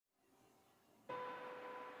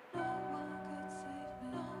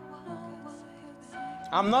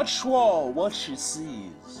I'm not sure what she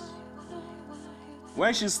sees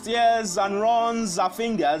when she stares and runs her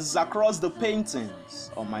fingers across the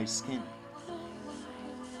paintings on my skin.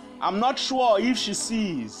 I'm not sure if she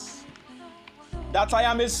sees that I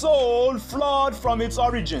am a soul flawed from its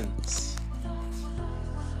origins.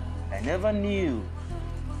 I never knew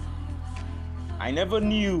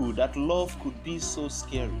that love could be so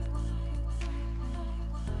scary.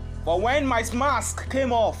 But when my mask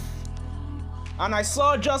came off and I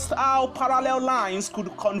saw just how parallel lines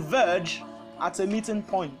could converge at a meeting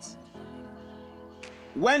point,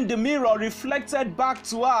 when the mirror reflected back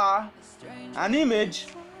to her an image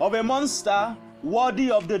of a monster worthy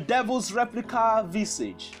of the devil's replica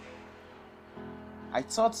visage, I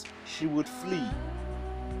thought she would flee.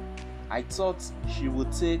 I thought she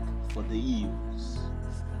would take for the hills.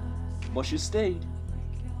 But she stayed.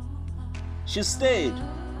 She stayed,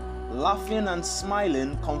 laughing and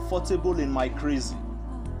smiling, comfortable in my crazy.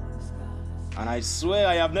 And I swear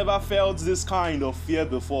I have never felt this kind of fear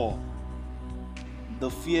before. The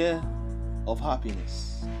fear of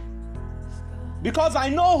happiness. Because I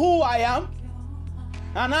know who I am.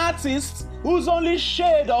 An artist whose only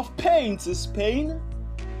shade of paint is pain.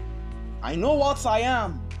 I know what I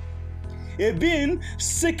am. A being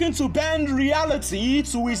seeking to bend reality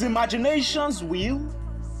to his imagination's will,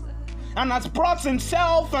 and has brought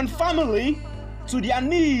himself and family to their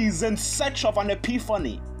knees in search of an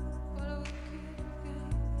epiphany.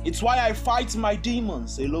 It's why I fight my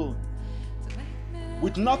demons alone,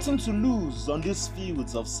 with nothing to lose on these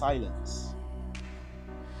fields of silence.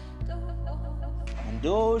 And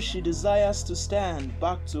though she desires to stand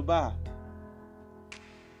back to back,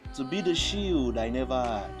 to be the shield I never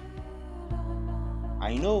had,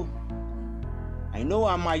 I know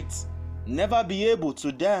I might never be able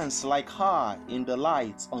to dance like her in the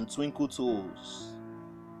light on twinkle toes.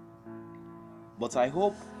 But I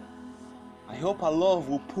hope her love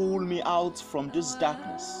will pull me out from this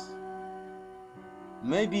darkness.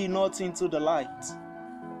 Maybe not into the light,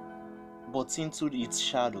 but into its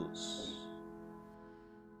shadows.